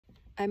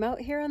I'm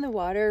out here on the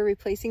water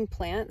replacing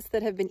plants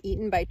that have been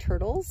eaten by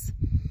turtles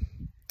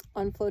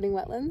on floating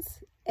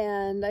wetlands,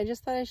 and I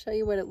just thought I'd show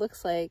you what it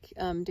looks like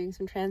doing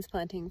some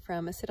transplanting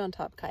from a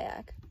sit-on-top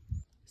kayak.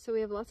 So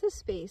we have lots of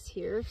space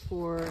here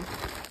for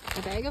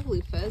a bag of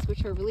loofahs,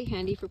 which are really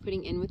handy for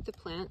putting in with the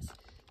plants,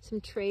 some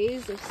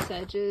trays of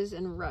sedges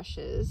and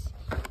rushes,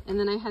 and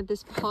then I had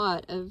this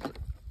pot of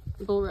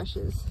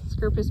bulrushes,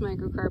 Scirpus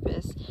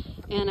microcarpus,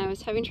 and I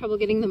was having trouble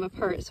getting them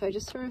apart, so I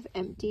just sort of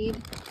emptied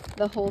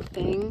the whole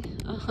thing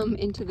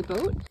into the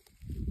boat.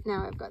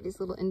 Now I've got these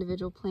little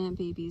individual plant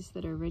babies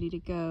that are ready to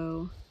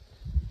go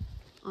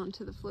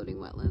onto the floating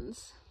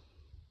wetlands.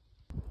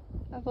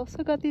 I've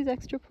also got these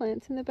extra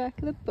plants in the back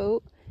of the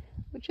boat,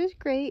 which is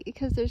great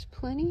because there's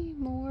plenty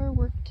more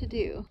work to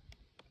do.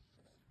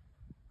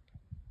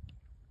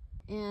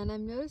 And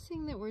I'm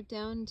noticing that we're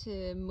down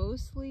to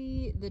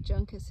mostly the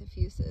Juncus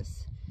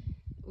effusus,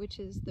 which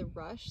is the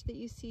rush that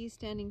you see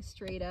standing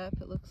straight up.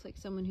 It looks like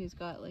someone who's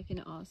got like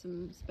an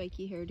awesome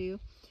spiky hairdo.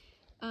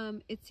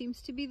 It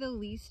seems to be the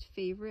least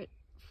favorite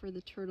for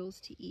the turtles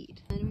to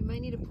eat. And we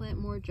might need to plant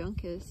more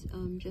Juncus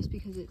just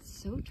because it's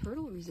so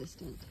turtle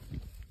resistant.